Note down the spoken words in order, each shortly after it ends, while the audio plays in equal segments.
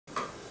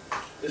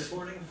This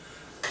morning,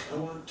 I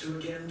want to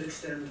again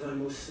extend my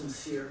most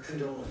sincere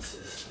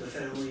condolences to the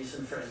families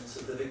and friends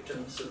of the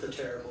victims of the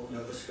terrible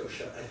Nova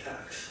Scotia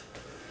attacks.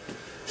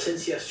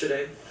 Since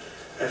yesterday,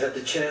 I've had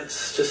the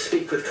chance to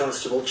speak with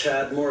Constable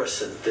Chad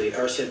Morrison, the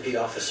RCMP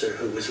officer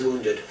who was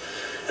wounded,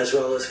 as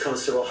well as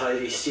Constable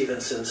Heidi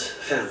Stevenson's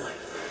family.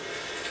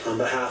 On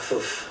behalf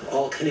of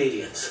all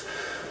Canadians,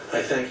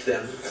 I thank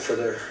them for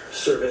their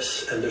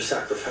service and their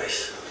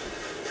sacrifice.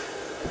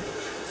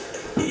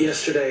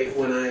 Yesterday,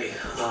 when I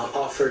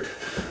offered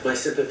my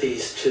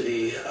sympathies to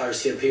the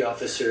RCMP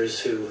officers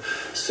who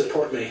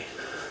support me,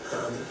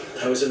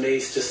 I was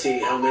amazed to see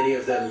how many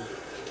of them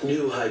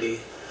knew Heidi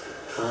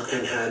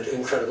and had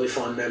incredibly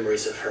fond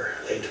memories of her.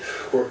 They'd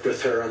worked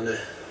with her on the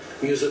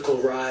musical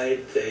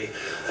ride. They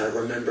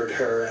remembered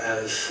her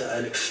as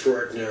an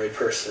extraordinary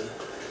person.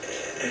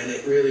 And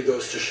it really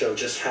goes to show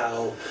just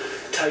how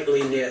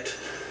tightly knit,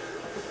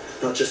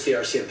 not just the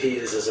RCMP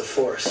is as a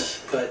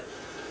force, but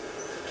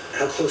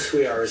how close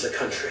we are as a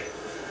country.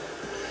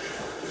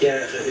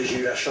 Hier, j'ai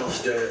eu la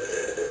chance de...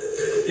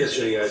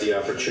 Yesterday I had the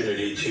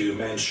opportunity to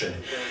mention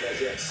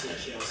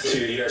to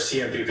the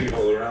RCMP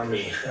people around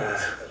me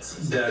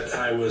that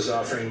I was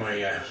offering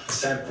my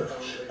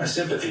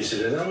sympathies to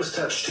them. I was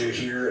touched to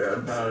hear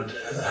about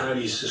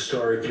Heidi's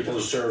story, people who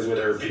served with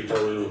her, people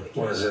who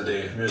was at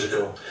the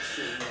musical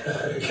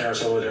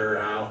carousel with her,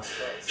 how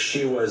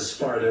she was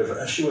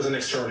an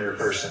extraordinary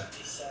person.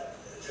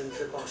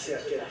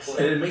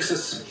 And it makes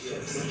us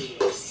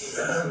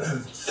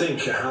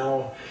think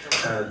how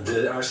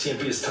the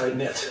RCMP is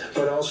tight-knit,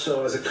 but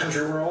also as a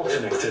country we're all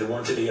connected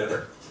one to the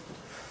other.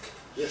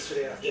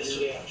 Yesterday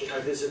I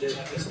visited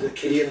the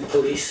Canadian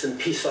Police and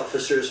Peace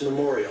Officers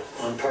Memorial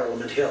on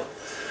Parliament Hill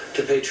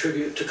to pay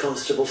tribute to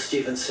Constable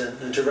Stevenson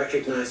and to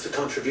recognize the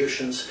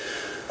contributions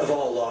of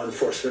all law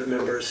enforcement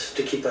members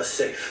to keep us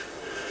safe.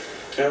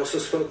 I also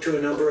spoke to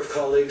a number of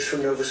colleagues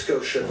from Nova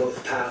Scotia,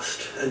 both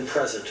past and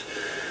present,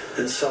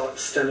 and sought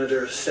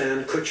Senator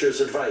Stan Kutcher's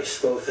advice,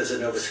 both as a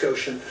Nova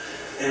Scotian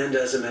and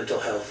as a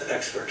mental health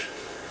expert.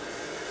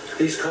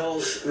 These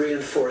calls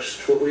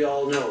reinforced what we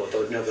all know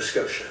about Nova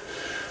Scotia,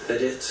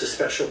 that it's a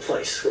special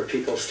place where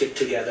people stick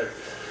together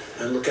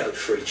and look out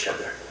for each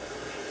other.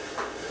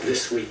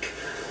 This week,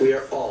 we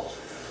are all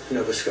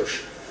Nova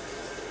Scotian.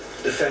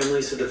 The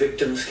families of the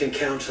victims can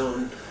count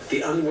on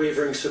the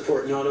unwavering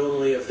support not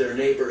only of their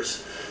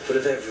neighbours, but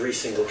of every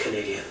single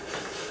Canadian.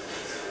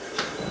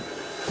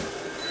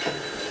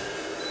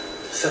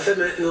 Ça fait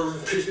maintenant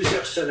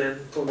plusieurs semaines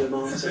qu'on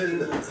demande.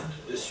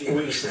 It's been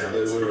weeks now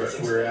that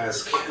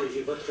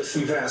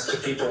we've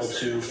asked people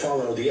to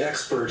follow the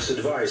experts'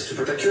 advice to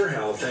protect your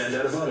health and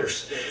that of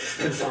others.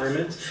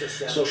 Confinement,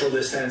 social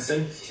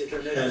distancing,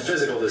 and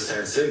physical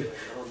distancing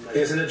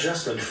is an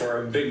adjustment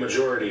for a big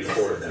majority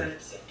for them.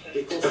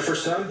 But for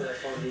some,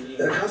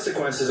 the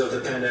consequences of the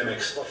pandemic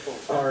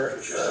are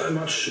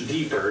much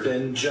deeper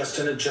than just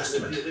an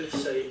adjustment.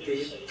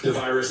 The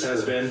virus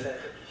has been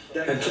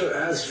and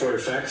has for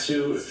effect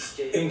to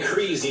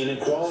increase the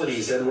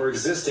inequalities that were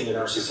existing in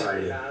our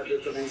society.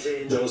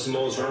 Those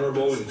most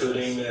vulnerable,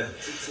 including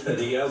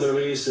the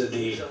elderly,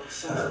 the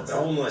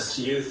homeless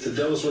youth,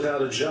 those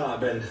without a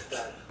job, and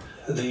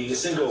the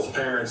single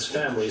parents'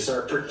 families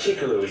are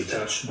particularly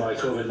touched by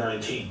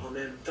COVID-19.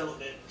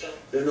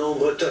 At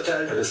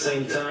the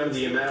same time,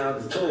 the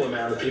total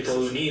amount of people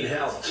who need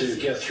help to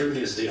get through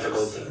these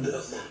difficult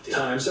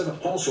times have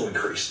also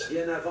increased.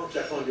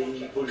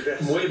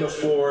 Way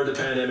before the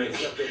pandemic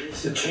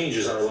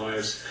changes our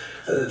lives,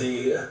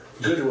 the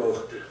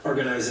goodwill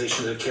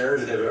organizations and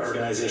caritative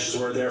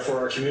organizations were there for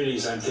our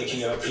communities. I'm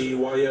thinking of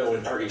PYO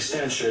and Park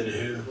Extension,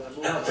 who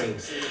helping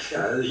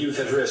the youth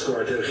at risk,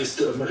 or the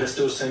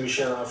Resto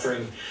Saint-Michel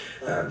offering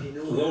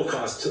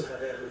low-cost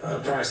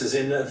prices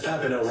in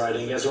Papineau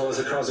riding, as well as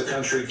across the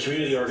country.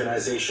 Community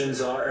organizations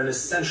are an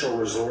essential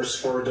resource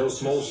for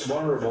those most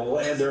vulnerable,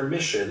 and their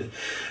mission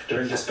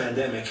during this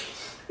pandemic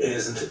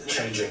isn't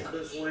changing.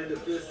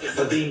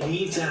 But they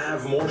need to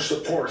have more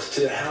support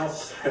to help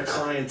a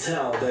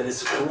clientele that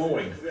is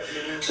growing.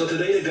 So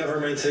today the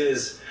government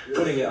is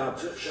putting up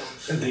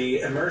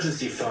the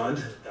emergency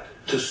fund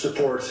to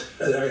support,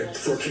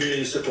 for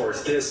community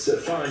support. This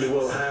fund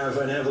will have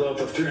an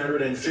envelope of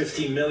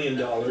 $350 million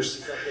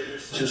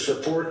to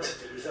support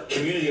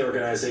community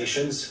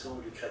organizations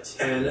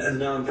and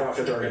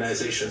non-profit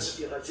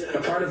organizations.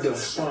 A part of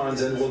those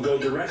funds will go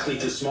directly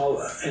to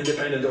small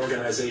independent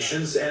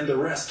organizations, and the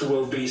rest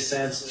will be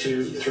sent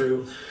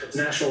through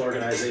national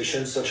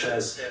organizations such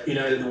as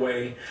United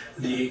Way,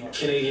 the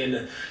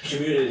Canadian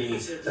Community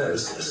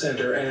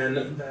Center,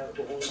 and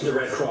the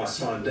Red Cross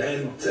Fund.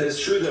 And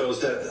it's through those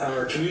that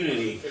our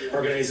community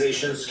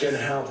organizations can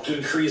help to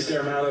increase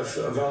their amount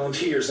of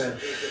volunteers and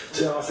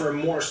to offer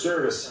more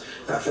service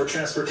for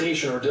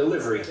transportation or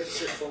delivery,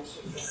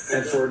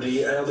 and for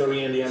the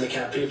elderly and the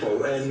handicapped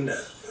people. And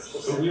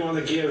we want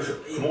to give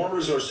more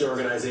resources to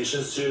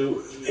organizations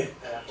to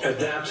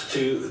adapt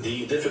to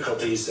the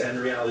difficulties and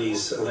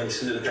realities linked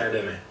to the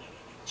pandemic.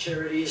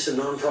 Charities and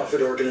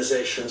non-profit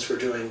organizations were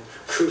doing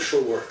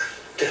crucial work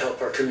to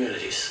help our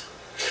communities.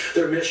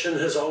 Their mission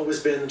has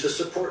always been to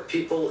support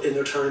people in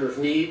their time of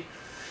need,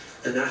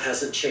 and that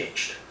hasn't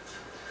changed.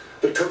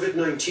 But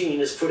COVID-19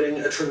 is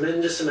putting a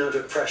tremendous amount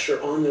of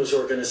pressure on those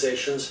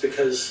organizations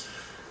because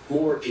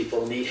more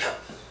people need help.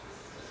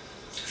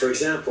 For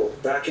example,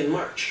 back in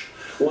March,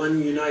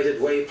 one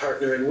United Way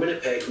partner in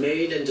Winnipeg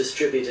made and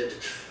distributed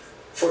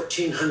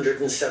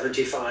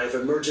 1,475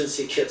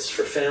 emergency kits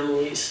for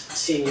families,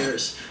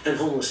 seniors, and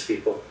homeless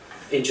people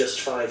in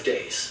just 5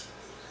 days.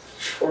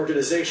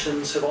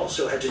 Organizations have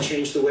also had to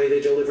change the way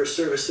they deliver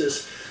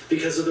services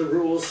because of the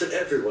rules that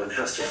everyone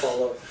has to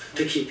follow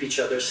to keep each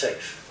other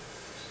safe.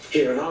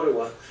 Here in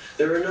Ottawa,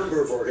 there are a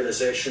number of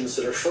organizations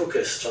that are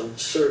focused on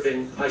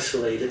serving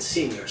isolated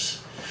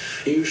seniors.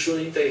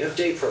 Usually, they have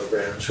day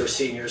programs where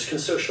seniors can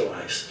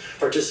socialize,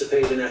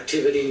 participate in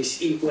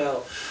activities, eat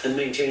well, and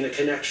maintain a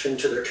connection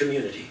to their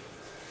community.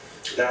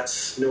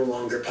 That's no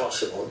longer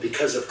possible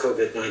because of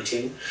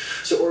COVID-19,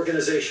 so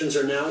organizations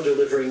are now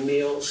delivering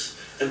meals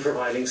and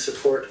providing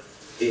support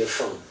via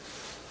phone.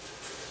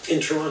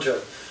 In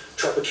Toronto,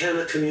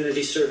 Tropicana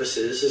Community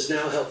Services is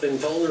now helping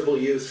vulnerable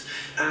youth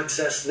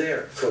access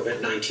their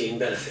COVID-19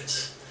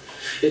 benefits.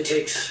 It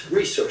takes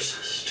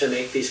resources to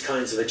make these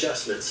kinds of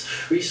adjustments,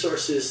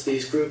 resources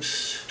these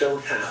groups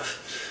don't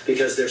have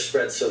because they're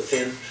spread so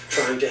thin,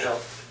 trying to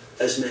help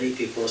as many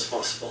people as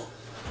possible.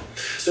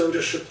 So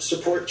to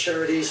support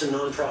charities and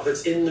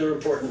nonprofits in their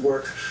important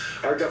work,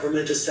 our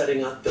government is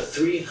setting up a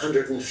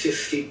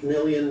 $350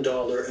 million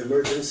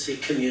emergency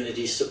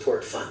community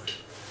support fund.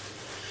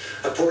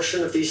 A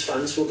portion of these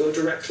funds will go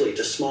directly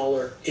to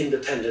smaller,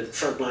 independent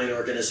frontline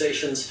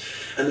organizations,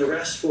 and the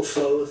rest will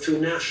flow through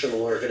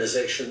national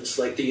organizations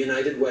like the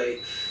United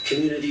Way,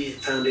 Community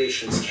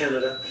Foundations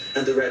Canada,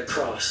 and the Red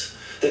Cross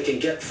that can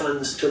get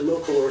funds to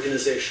local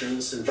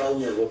organizations and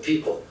vulnerable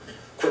people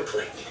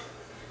quickly.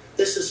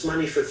 This is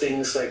money for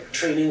things like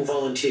training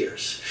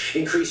volunteers,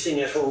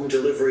 increasing at-home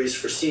deliveries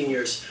for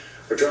seniors,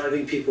 or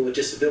driving people with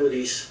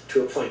disabilities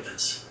to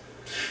appointments.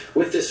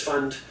 With this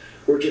fund,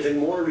 we're giving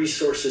more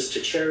resources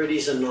to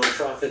charities and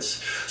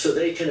nonprofits so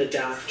they can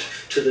adapt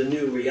to the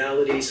new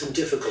realities and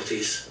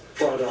difficulties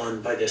brought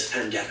on by this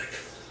pandemic.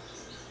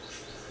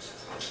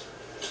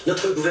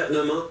 Notre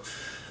gouvernement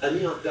a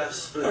mis en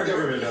place Our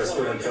government has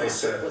put in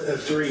place a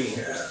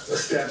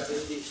three-step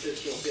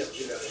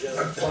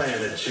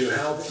plan to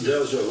help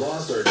those who have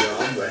lost their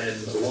job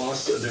and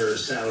lost their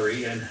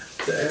salary, and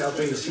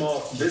helping the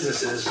small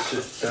businesses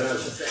that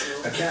have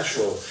cash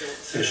flow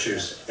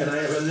issues. And I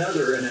have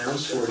another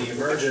announcement for the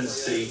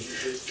emergency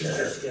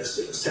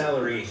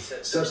salary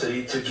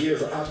subsidy to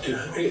give up to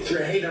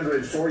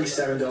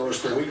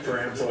 $847 per week per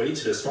employee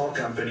to the small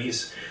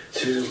companies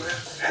to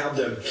help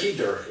them keep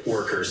their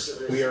workers.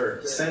 We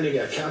are sending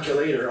a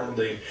calculator on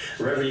the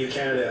Revenue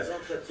Canada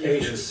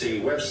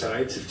Agency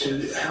website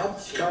to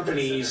help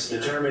companies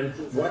determine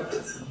what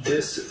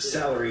this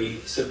salary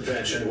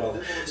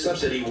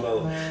subsidy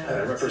will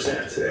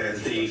represent. And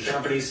the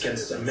companies can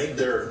make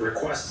their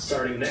requests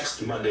starting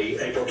next Monday,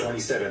 April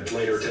 27th,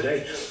 later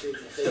today.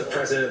 The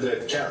president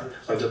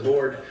of the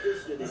board,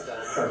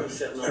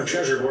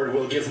 Treasury Board,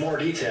 will give more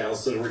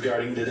details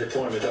regarding the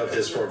deployment of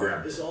this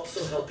program. Is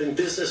also helping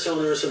business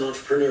owners and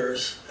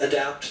entrepreneurs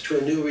adapt to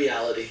a new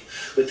reality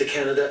with the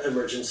Canada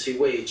Emergency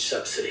Wage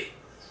Subsidy.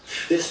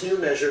 This new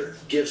measure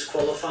gives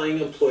qualifying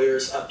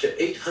employers up to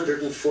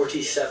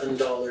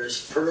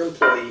 $847 per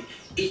employee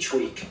each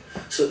week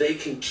so they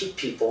can keep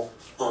people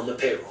on the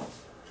payroll.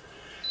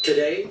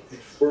 Today,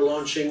 we're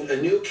launching a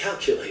new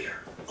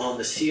calculator on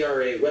the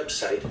CRA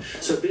website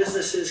so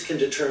businesses can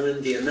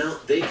determine the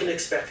amount they can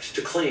expect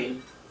to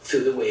claim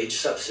through the wage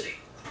subsidy.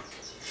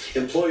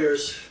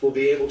 Employers will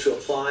be able to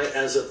apply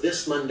as of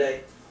this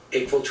Monday,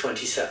 April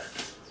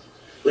 27th.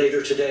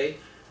 Later today,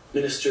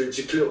 Minister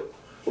Trudeau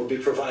will be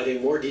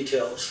providing more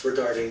details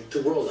regarding the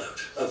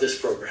rollout of this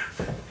program.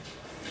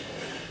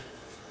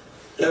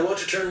 And I want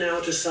to turn now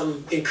to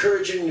some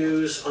encouraging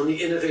news on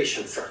the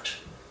innovation front.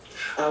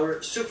 Our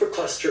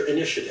Supercluster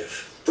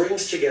initiative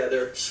brings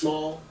together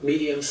small,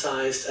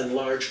 medium-sized, and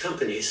large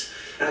companies,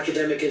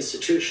 academic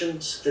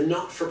institutions, and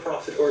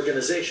not-for-profit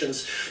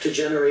organizations to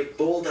generate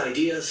bold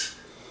ideas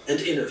and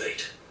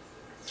innovate.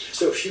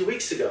 So a few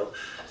weeks ago,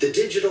 the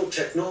Digital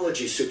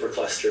Technology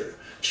Supercluster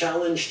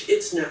challenged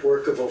its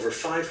network of over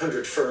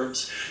 500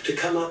 firms to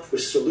come up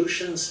with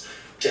solutions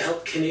to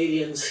help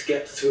Canadians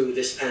get through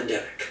this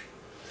pandemic.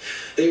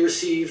 They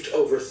received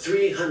over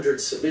 300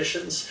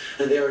 submissions,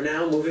 and they are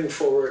now moving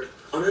forward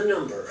on a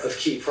number of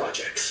key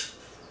projects.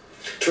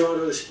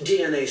 Toronto's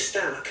DNA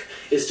Stack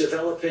is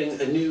developing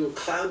a new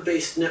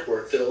cloud-based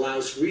network that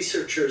allows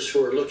researchers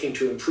who are looking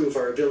to improve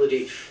our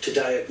ability to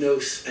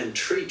diagnose and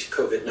treat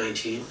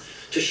COVID-19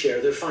 to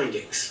share their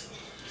findings.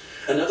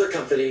 Another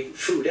company,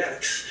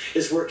 FoodX,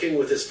 is working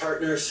with its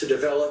partners to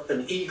develop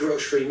an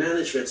e-grocery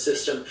management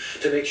system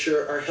to make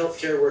sure our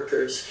healthcare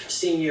workers,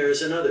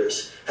 seniors, and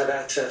others have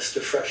access to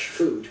fresh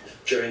food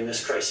during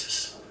this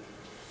crisis.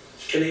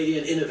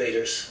 Canadian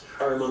innovators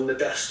are among the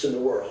best in the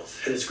world,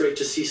 and it's great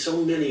to see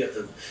so many of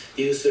them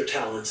use their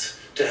talents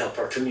to help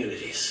our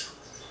communities.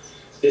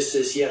 This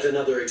is yet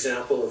another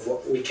example of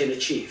what we can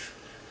achieve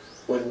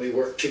when we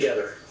work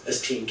together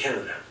as Team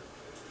Canada.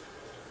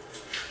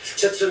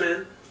 Cette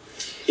semaine,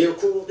 et au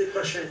cours des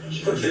prochaines.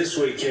 This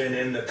weekend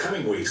and in the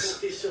coming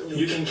weeks,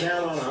 you can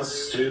count on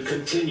us to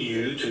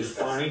continue to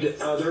find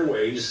other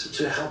ways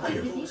to help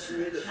you.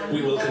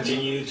 We will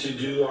continue to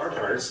do our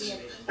parts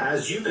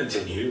as you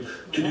continue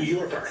to do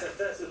your part.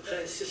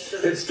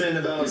 It's been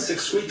about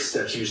 6 weeks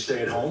that you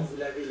stay at home,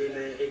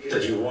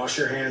 that you wash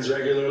your hands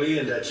regularly,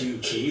 and that you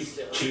keep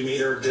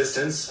 2-meter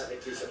distance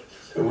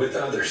with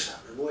others.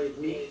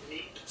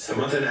 A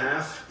month and a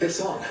half,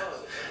 it's long.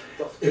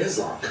 It is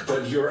long,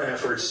 but your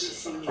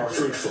efforts are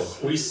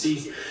fruitful. We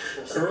see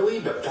early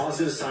but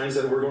positive signs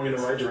that we're going in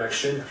the right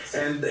direction,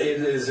 and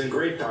it is in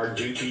great part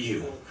due to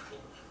you.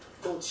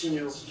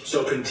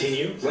 So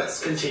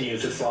let's continue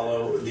to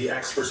follow the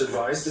experts'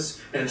 advices,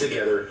 and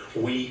together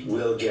we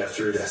will get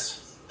through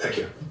this. Thank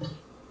you.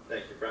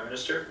 Thank you, Prime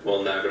Minister.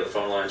 We'll now go to the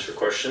phone lines for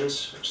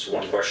questions. Just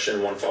one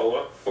question, one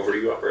follow-up. Over to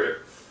you,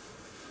 operator.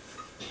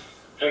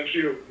 Thank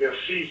you.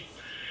 Merci.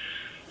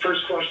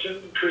 First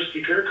question,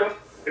 Christy Kirkup,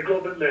 The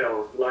Globe and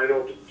Mail. Line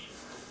opens.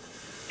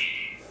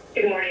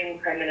 Good morning,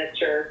 Prime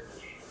Minister.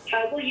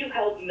 How will you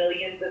help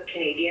millions of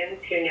Canadians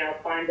who now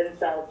find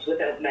themselves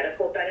without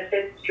medical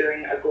benefits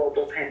during a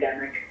global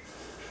pandemic?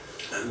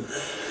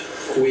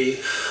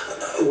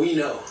 We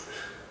know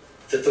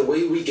that the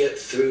way we get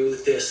through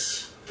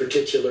this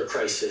particular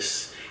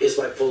crisis is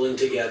by pulling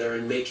together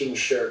and making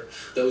sure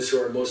those who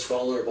are most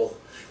vulnerable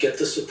get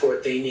the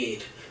support they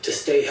need to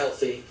stay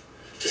healthy,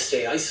 to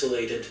stay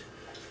isolated,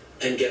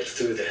 and get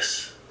through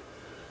this.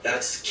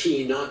 That's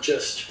key, not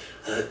just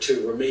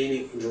to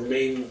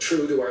remain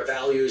true to our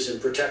values in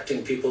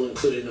protecting people,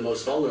 including the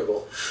most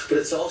vulnerable, but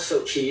it's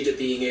also key to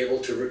being able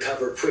to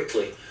recover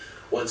quickly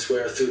once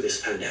we're through this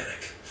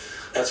pandemic.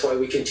 That's why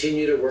we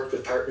continue to work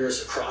with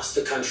partners across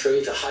the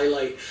country to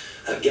highlight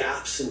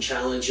gaps and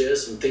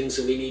challenges and things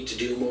that we need to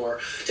do more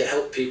to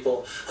help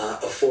people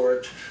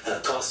afford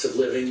cost of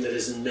living that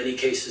is in many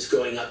cases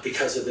going up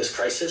because of this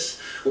crisis.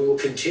 We will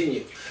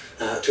continue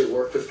to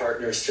work with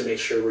partners to make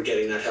sure we're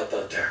getting that help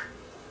out there.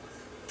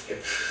 Okay.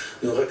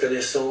 We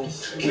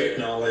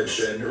acknowledge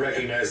and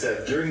recognize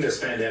that during this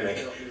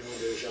pandemic,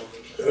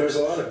 there's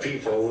a lot of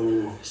people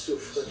who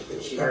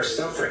are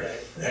suffering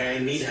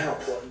and need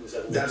help.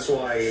 That's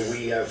why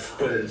we have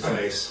put in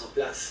place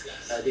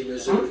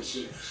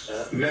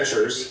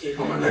measures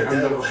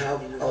that will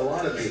help a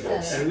lot of people.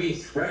 And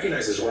we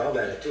recognize as well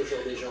that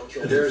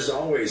there's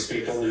always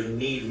people who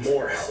need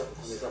more help.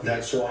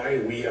 That's why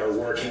we are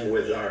working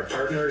with our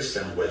partners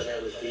and with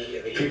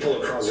people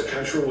across the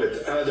country,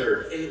 with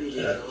other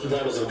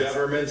levels of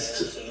government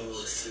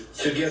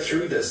to get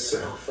through this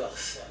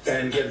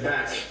and get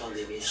back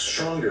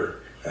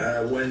stronger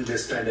when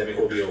this pandemic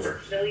will be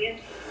over.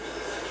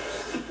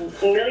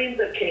 Millions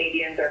of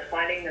Canadians are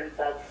finding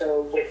themselves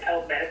so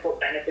without medical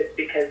benefits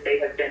because they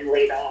have been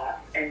laid off.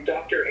 And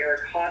Dr.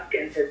 Eric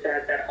Hoskins has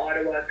said that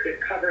Ottawa could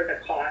cover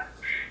the cost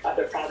of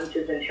the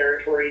provinces and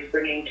territories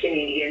bringing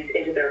Canadians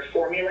into their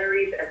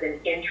formularies as an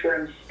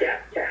interim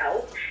step to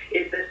help.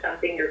 Is this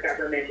something your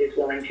government is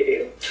willing to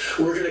do?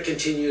 We're going to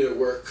continue to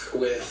work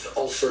with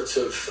all sorts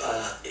of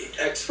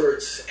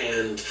experts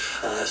and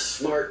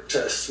smart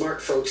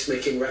folks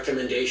making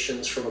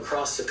recommendations from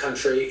across the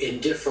country in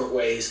different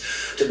ways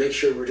to make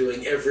sure we're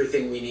doing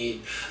everything we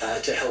need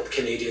to help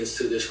Canadians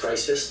through this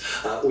crisis.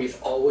 We're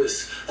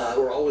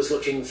always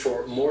looking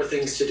for more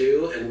things to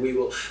do, and we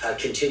will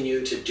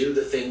continue to do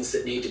the things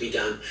that need to be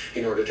done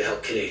in order to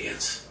help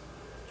Canadians.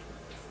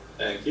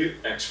 Thank you.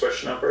 Next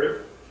question,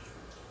 operator.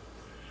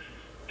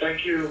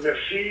 Thank you.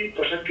 Merci.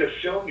 Prochaine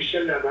question,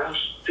 Michel Lamarche,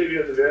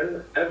 TVA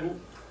Nouvelle. À vous.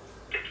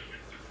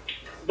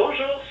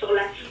 Bonjour, sur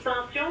la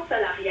suspension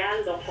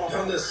salariale.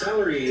 On the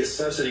salary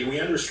subsidy, we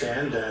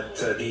understand that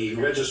the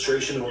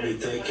registration will be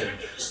taken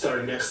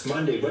starting next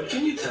Monday. But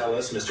can you tell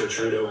us, Mr.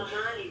 Trudeau,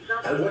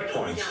 at what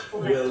point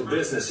will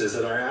businesses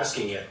that are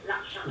asking it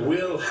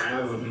will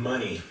have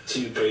money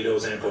to pay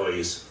those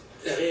employees?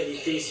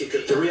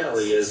 The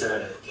reality is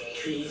that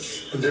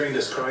during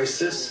this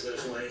crisis,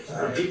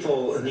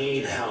 people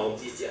need help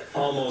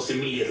almost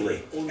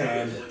immediately,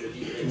 and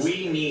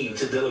we need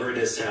to deliver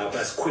this help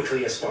as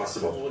quickly as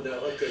possible.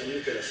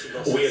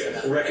 We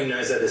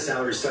recognize that the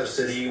salary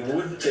subsidy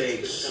would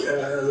take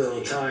a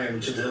little time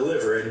to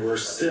deliver, and we're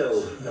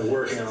still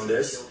working on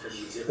this.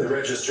 The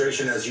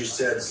registration, as you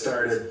said,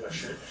 starting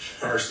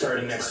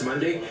next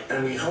Monday,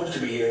 and we hope to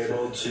be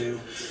able to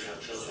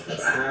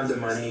have the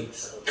money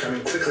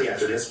coming quickly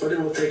after this, but it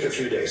will take a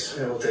few days.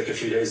 It will take a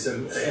few days to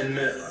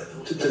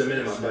the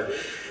minimum, but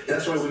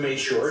that's why we made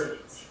sure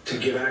to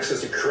give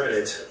access to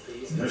credit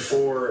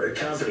for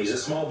companies, the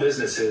small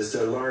businesses,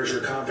 the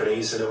larger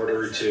companies, in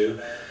order to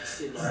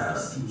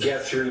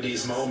get through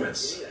these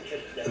moments.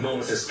 The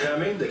moment is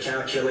coming.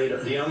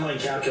 The online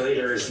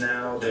calculator is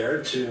now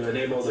there to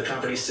enable the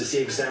companies to see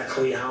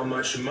exactly how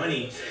much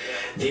money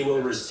they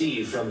will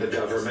receive from the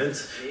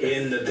government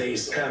in the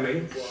days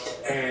coming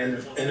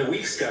and in the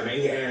weeks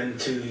coming, and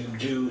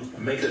to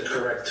make the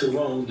correct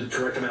amount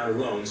of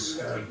loans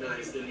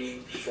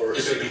for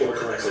to pay people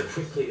correctly. as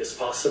quickly as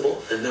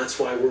possible, and that's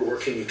why we're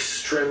working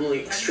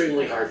extremely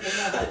hard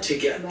to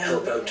get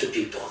help out to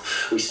people.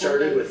 We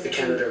started with the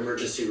Canada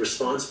Emergency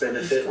Response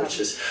Benefit, which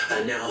has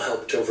now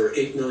helped over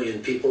 8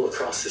 million people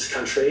across this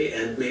country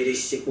and made a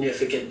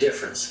significant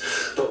difference.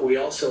 But we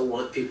also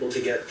want people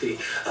to get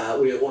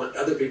we want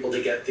other people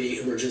to get the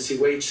emergency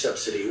wage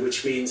subsidy,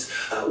 which means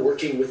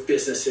working with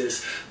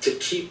businesses to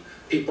keep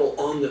people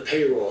on the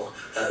payroll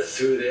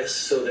through this,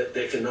 so that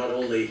they can not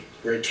only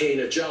retain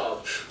a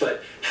job,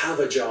 but have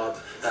a job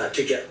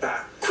to get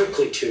back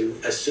quickly to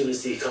as soon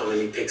as the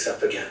economy picks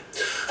up again.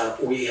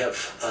 We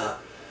have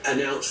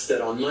announced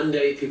that on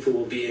Monday people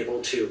will be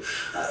able to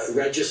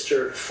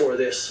register for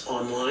this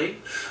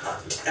online.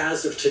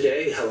 As of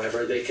today,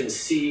 however, they can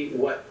see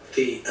what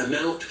the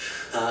amount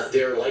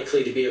they're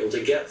likely to be able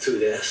to get through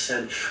this,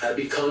 and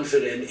be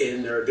confident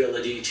in their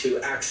ability to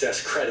access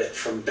credit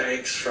from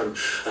banks, from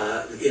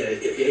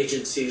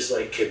agencies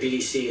like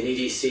BDC and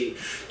EDC,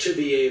 to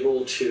be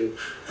able to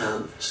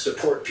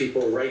support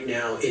people right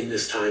now in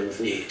this time of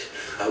need.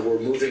 We're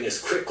moving as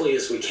quickly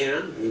as we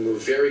can. We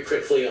move very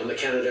quickly on the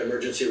Canada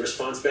Emergency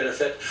Response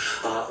Benefit.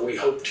 We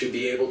hope to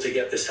be able to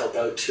get this help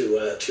out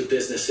to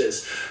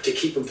businesses to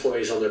keep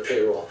employees on their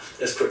payroll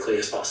as quickly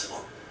as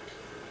possible.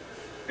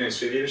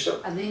 Monsieur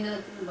yourself. Monsieur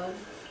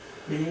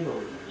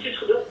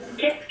Trudeau,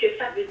 qu'est-ce que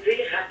ça veut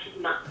dire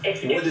rapidement?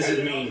 What does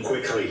it mean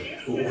quickly?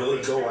 Will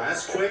it go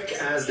as quick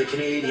as the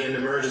Canadian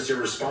Emergency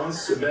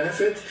Response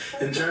Benefit?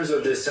 In terms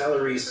of the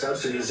salary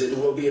subsidies, it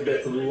will be a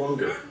bit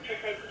longer.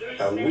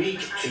 A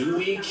week, 2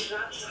 weeks,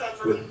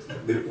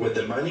 with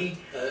the money,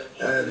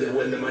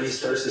 when the money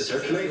starts to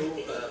circulate?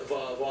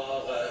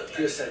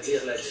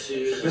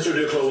 Mr.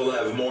 Duclos will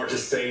have more to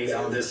say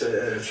on this in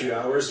a few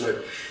hours,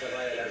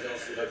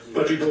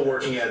 but people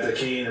working at the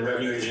Canadian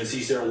Revenue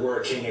Agencies are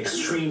working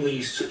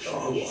extremely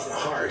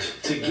hard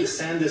to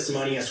send this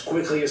money as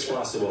quickly as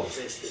possible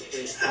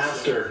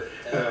after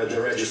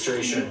the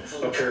registration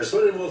occurs.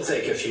 But it will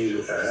take a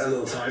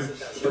little time.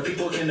 But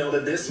people can know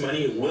that this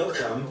money will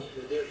come,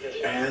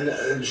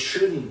 and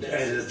shouldn't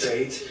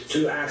hesitate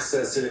to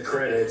access the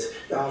credit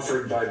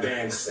offered by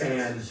banks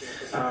and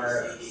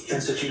our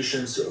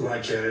institutions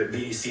like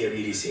BDC and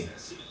EDC.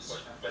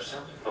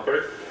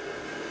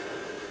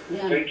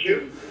 Thank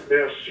you.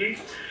 Merci.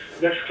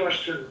 Next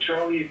question,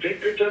 Charlie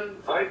Pinkerton,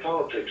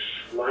 iPolitics.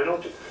 Line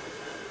open.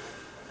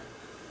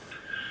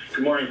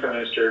 Good morning, Prime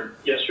Minister.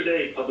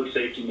 Yesterday, Public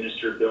Safety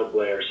Minister Bill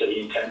Blair said he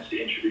intends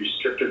to introduce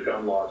stricter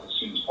gun laws as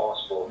soon as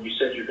possible. You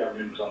said your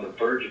government was on the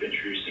verge of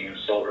introducing an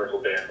assault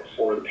rifle ban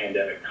before the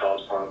pandemic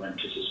caused Parliament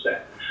to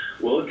suspend.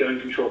 Will a gun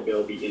control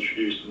bill be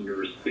introduced in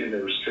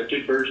the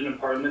restricted version of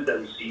Parliament that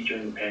we see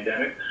during the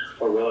pandemic,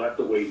 or will it have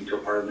to wait until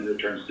Parliament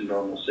returns to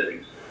normal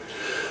sittings?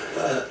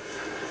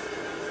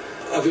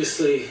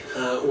 Obviously,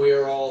 we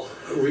are all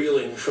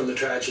reeling from the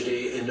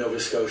tragedy in Nova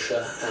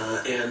Scotia,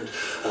 and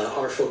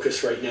our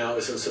focus right now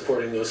is on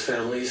supporting those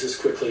families as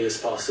quickly as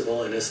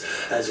possible and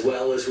as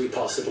well as we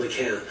possibly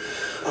can.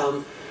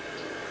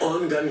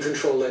 On gun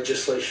control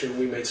legislation,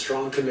 we made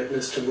strong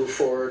commitments to move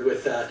forward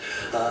with that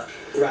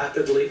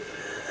rapidly.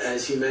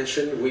 As you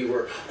mentioned, we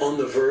were on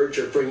the verge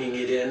of bringing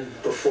it in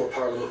before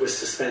Parliament was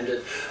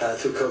suspended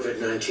through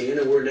COVID-19,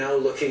 and we're now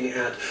looking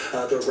at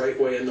the right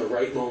way and the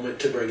right moment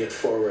to bring it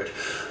forward.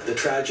 The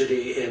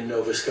tragedy in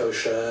Nova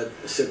Scotia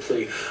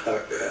simply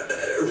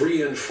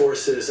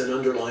reinforces and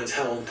underlines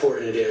how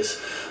important it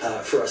is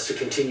for us to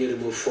continue to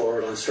move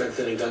forward on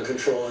strengthening gun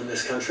control in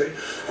this country,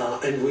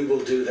 and we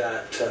will do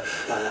that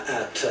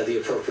at the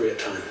appropriate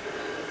time.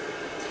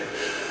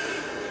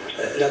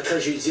 La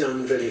tragédie en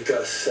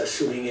Nouvelle-Écosse a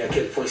souligné à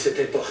quel point c'est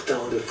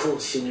important de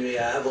continuer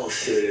à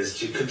avancer. Is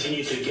to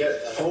continue to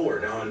get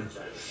forward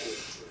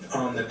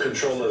on the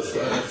control of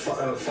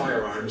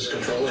firearms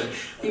control, and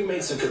we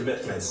made some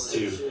commitments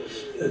to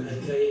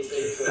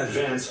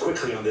advance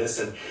quickly on this,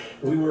 and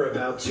we were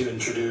about to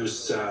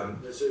introduce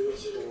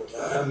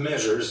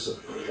measures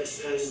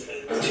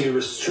to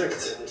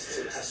restrict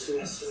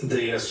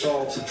the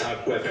assault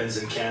type weapons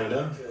in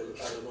Canada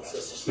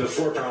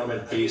before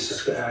Parliament is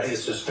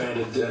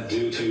suspended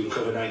due to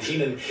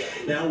COVID-19, and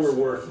now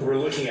we're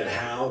looking at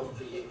how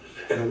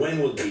and when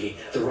would be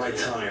the right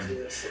time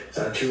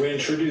to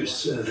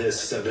reintroduce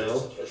this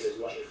bill.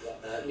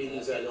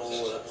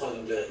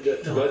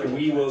 But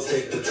we will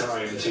take the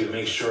time to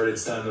make sure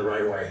it's done the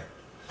right way.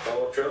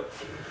 Follow-up, Joe?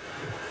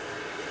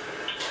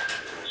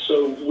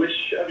 So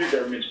which of your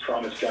government's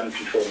promised gun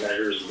control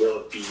measures will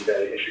it be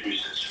that it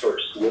introduces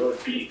first? Will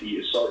it be the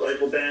assault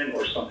rifle ban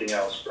or something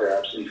else,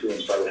 perhaps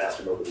influenced by what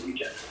happened over the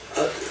weekend?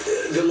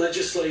 The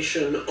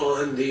legislation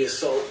on the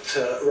assault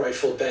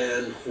rifle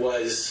ban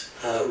was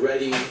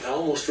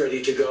almost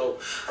ready to go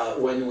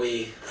when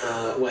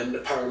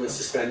the Parliament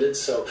suspended.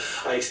 So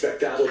I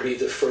expect that'll be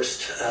the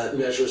first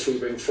measures we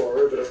bring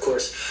forward. But of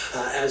course,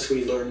 as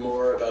we learn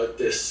more about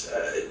this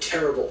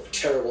terrible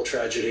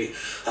tragedy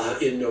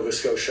in Nova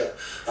Scotia,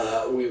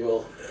 we will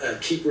will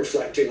keep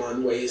reflecting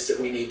on ways that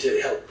we need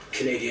to help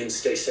Canadians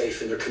stay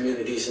safe in their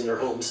communities, in their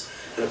homes,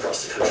 and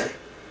across the country.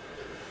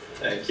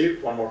 Thank you.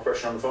 One more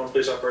question on the phone,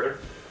 please, operator.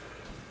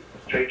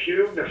 Thank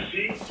you.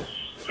 Merci.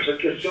 Prochaine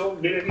question,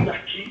 Mélanie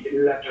Marquis,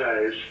 La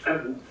Presse. À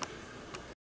vous.